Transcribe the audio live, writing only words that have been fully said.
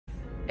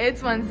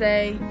It's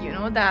Wednesday, you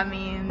know what that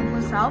means.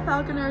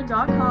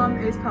 Falconer.com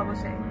is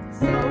publishing.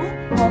 So,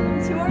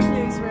 welcome to our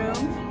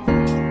newsroom.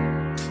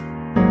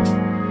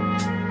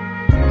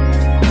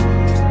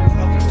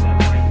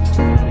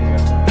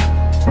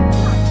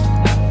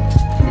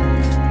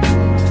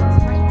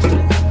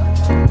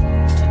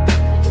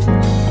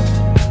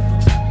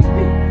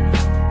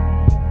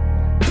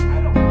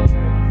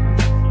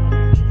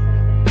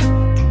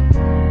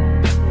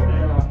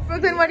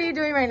 What are you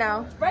doing right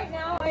now? Right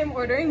now I am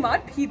ordering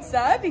mod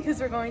pizza because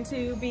we're going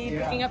to be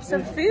picking up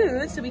some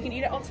food so we can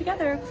eat it all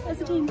together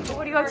as a team.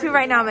 What are you up to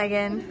right now,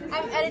 Megan?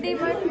 I'm editing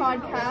my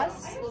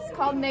podcast. It's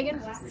called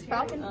Megan's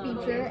Falcon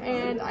Feature,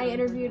 and I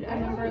interviewed a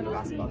member of the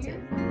basketball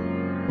team.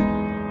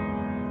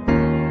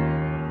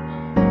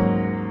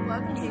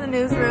 Welcome to the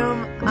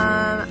newsroom.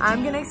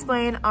 I'm gonna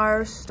explain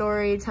our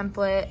story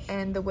template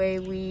and the way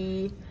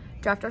we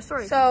draft our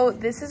stories. So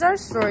this is our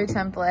story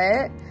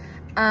template.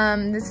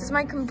 This is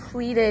my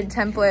completed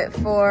template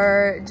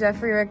for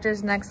Jeffrey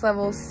Richter's Next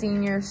Level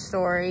Senior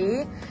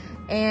Story.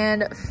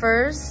 And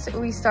first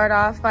we start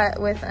off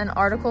with an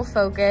article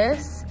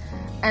focus,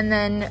 and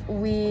then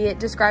we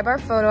describe our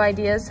photo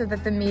ideas so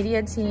that the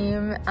media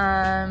team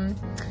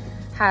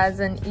has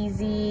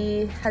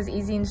easy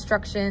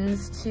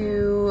instructions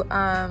to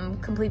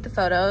complete the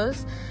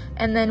photos.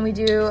 And then we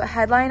do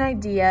headline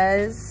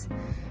ideas,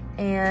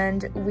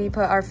 and we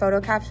put our photo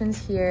captions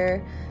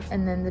here,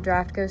 and then the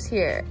draft goes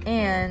here.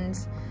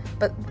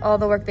 But all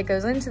the work that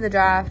goes into the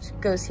draft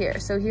goes here.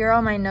 So here are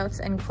all my notes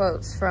and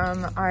quotes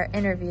from our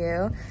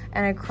interview,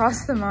 and I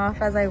crossed them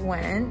off as I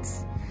went.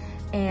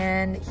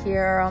 And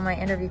here are all my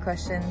interview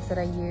questions that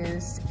I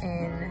used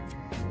in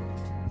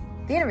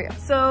the interview.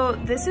 So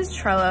this is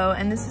Trello,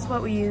 and this is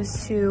what we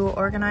use to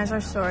organize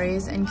our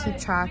stories and keep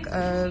track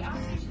of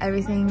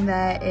everything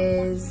that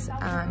is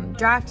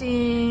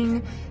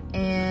drafting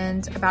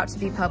and about to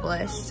be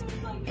published.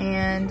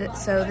 And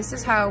so this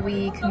is how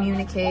we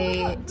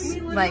communicate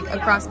like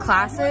across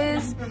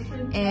classes,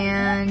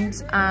 and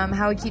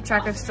how we keep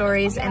track of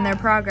stories and their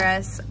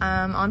progress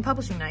on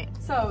publishing night.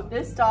 So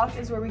this doc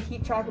is where we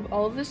keep track of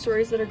all of the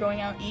stories that are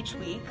going out each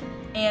week,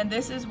 and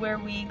this is where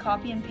we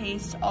copy and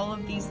paste all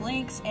of these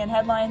links and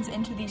headlines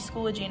into the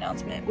Schoology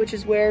announcement, which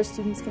is where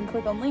students can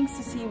click on links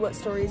to see what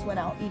stories went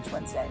out each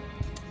Wednesday.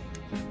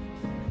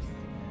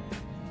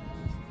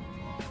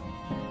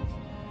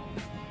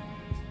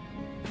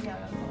 Yeah,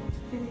 that's all.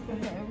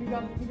 Okay,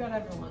 we got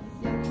everyone.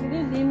 Yeah, we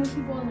didn't name the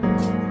people on the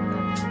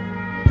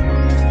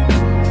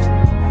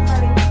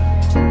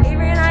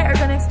Avery and I are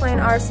going to explain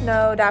our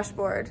Snow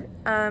dashboard.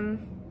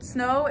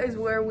 Snow is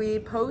where we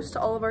post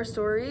all of our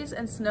stories,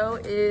 and Snow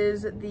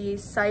is the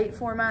site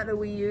format that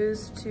we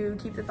use to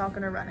keep the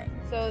Falconer running.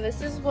 So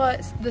this is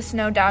what the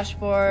Snow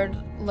dashboard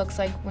looks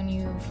like when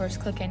you first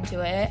click into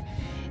it.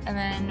 And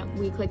then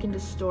we click into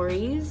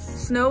stories.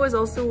 Snow is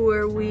also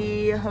where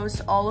we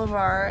host all of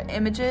our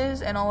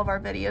images and all of our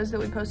videos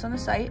that we post on the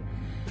site.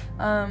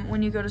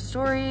 When you go to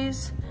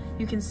stories,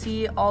 you can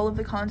see all of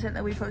the content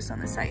that we post on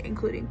the site,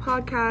 including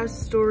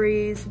podcasts,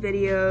 stories,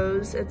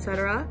 videos,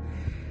 etc.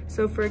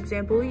 So for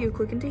example, you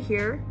click into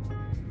here.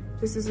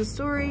 This is a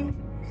story. You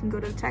can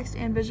go to text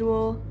and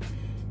visual.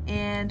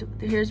 And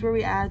here's where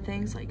we add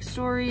things like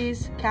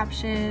stories,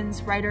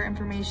 captions, writer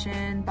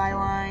information,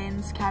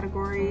 bylines,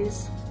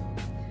 categories.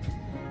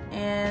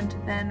 And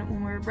then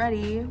when we're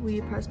ready, we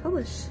press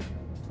publish.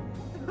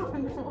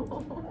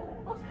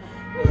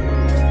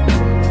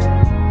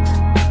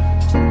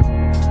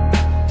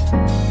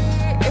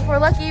 If we're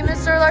lucky,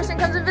 Mr. Larson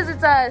comes and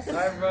visits us.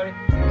 Hi, everybody.